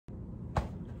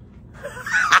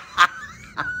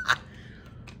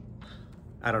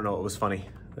I don't know what was funny.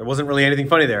 There wasn't really anything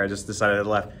funny there. I just decided to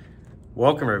laugh.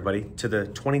 Welcome, everybody, to the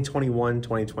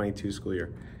 2021-2022 school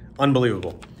year.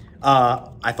 Unbelievable.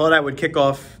 I thought I would kick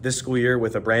off this school year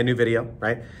with a brand new video,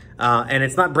 right? And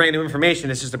it's not brand new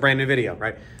information, it's just a brand new video,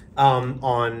 right?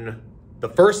 On the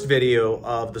first video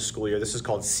of the school year, this is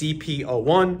called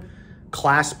CP01,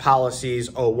 Class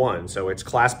Policies 01. So it's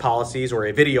class policies, or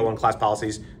a video on class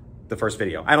policies, the first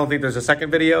video. I don't think there's a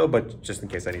second video, but just in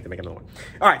case I need to make another one.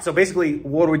 All right, so basically,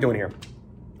 what are we doing here?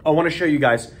 I want to show you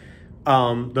guys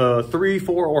the 3,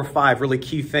 4, or 5 really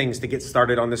key things to get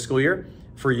started on this school year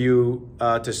for you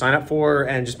to sign up for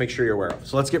and just make sure you're aware of.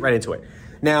 So let's get right into it.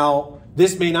 Now,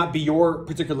 this may not be your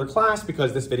particular class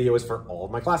because this video is for all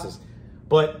of my classes,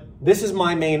 but this is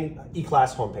my main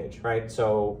eClass homepage, right?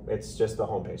 So it's just the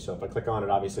homepage. So if I click on it,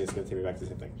 obviously it's going to take me back to the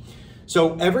same thing.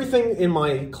 So everything in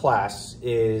my class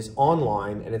is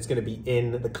online and it's going to be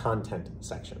in the content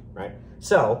section, right?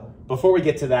 So before we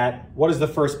get to that, what does the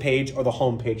first page or the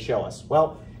home page show us?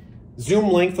 Well, Zoom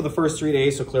link for the first 3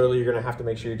 days. So clearly you're going to have to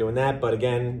make sure you're doing that. But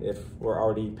again, if we're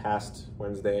already past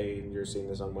Wednesday and you're seeing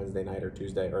this on Wednesday night or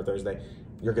Tuesday or Thursday,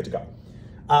 you're good to go.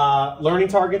 Learning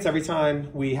targets. Every time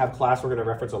we have class, we're going to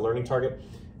reference a learning target.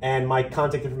 And my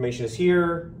contact information is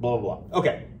here, blah, blah, blah.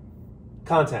 Okay,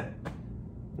 content.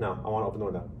 No, I want to open the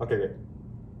window. Okay, great.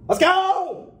 Let's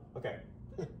go! Okay.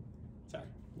 Sorry,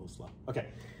 a little slow. Okay.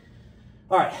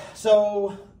 All right,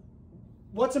 so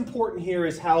what's important here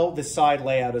is how the side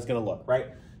layout is going to look, right?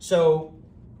 So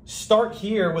start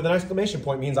here with an exclamation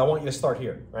point means I want you to start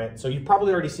here, right? So you've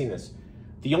probably already seen this.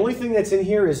 The only thing that's in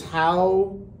here is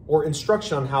how, or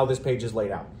instruction on how this page is laid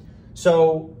out.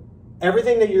 So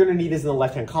everything that you're going to need is in the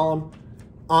left-hand column.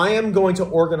 I am going to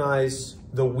organize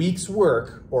the week's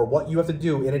work, or what you have to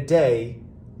do in a day,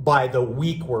 by the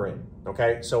week we're in,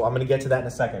 okay? So I'm gonna get to that in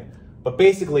a second. But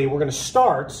basically, we're gonna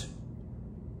start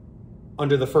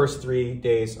under the first 3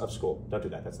 days of school. Don't do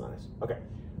that, that's not nice. Okay,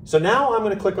 so now I'm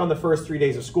gonna click on the first 3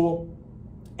 days of school,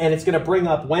 and it's gonna bring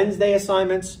up Wednesday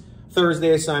assignments,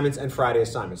 Thursday assignments, and Friday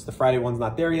assignments. The Friday one's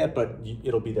not there yet, but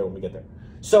it'll be there when we get there.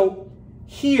 So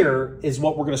here is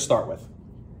what we're gonna start with.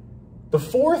 The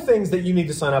 4 things that you need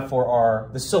to sign up for are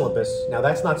the syllabus. Now,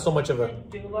 that's not so much of a...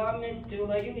 Miss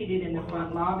Dula, you need it in the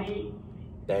front lobby.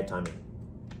 Bad timing.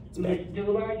 Miss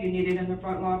Dula, you need it in the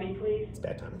front lobby, please. It's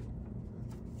bad timing.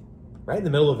 Right in the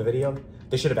middle of the video,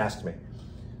 they should have asked me.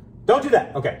 Don't do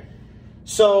that. Okay.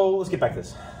 So let's get back to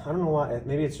this. I don't know why.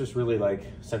 Maybe it's just really like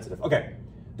sensitive. Okay.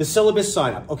 The syllabus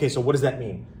sign up. Okay, so what does that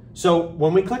mean? So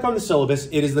when we click on the syllabus,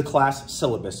 it is the class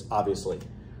syllabus, obviously.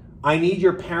 I need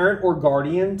your parent or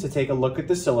guardian to take a look at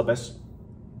the syllabus,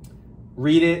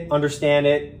 read it, understand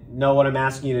it, know what I'm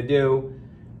asking you to do.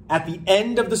 At the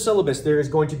end of the syllabus, there is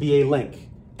going to be a link,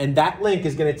 and that link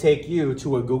is going to take you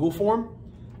to a Google form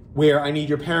where I need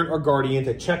your parent or guardian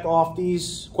to check off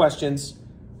these questions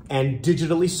and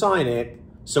digitally sign it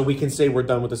so we can say we're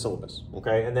done with the syllabus,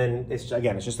 okay? And then, it's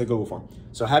just a Google form.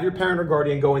 So have your parent or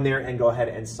guardian go in there and go ahead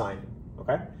and sign it,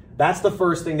 okay? That's the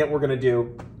first thing that we're going to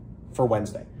do for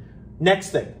Wednesday.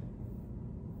 Next thing,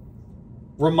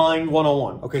 Remind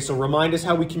 101. Okay, so Remind is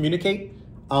how we communicate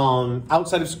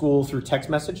outside of school through text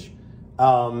message.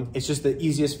 It's just the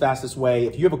easiest, fastest way.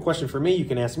 If you have a question for me, you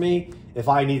can ask me. If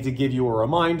I need to give you a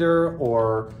reminder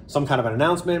or some kind of an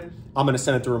announcement, I'm gonna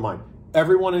send it to Remind.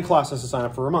 Everyone in class has to sign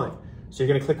up for Remind. So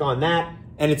you're gonna click on that,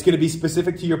 and it's gonna be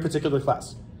specific to your particular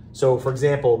class. So for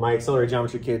example, my accelerated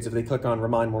geometry kids, if they click on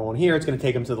Remind 101 here, it's gonna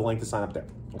take them to the link to sign up there,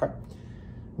 okay?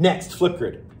 Next,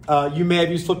 Flipgrid. You may have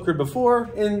used Flipgrid before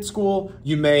in school.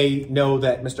 You may know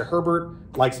that Mr.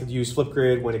 Herbert likes to use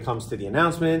Flipgrid when it comes to the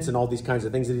announcements and all these kinds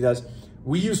of things that he does.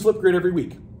 We use Flipgrid every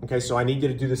week, okay? So I need you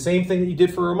to do the same thing that you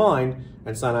did for Remind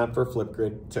and sign up for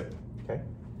Flipgrid too, okay?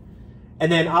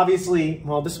 And then obviously,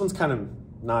 well, this one's kind of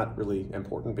not really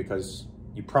important because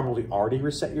you probably already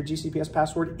reset your GCPS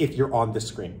password if you're on this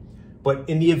screen. But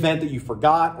in the event that you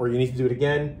forgot or you need to do it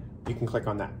again, you can click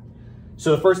on that.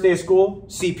 So the first day of school,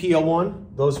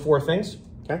 CP01, those 4 things,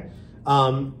 okay?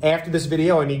 After this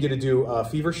video, I need you to do a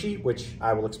fever sheet, which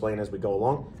I will explain as we go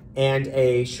along, and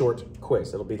a short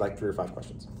quiz. It'll be like 3 or 5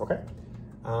 questions, okay?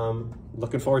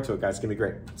 Looking forward to it, guys. It's gonna be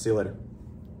great. See you later.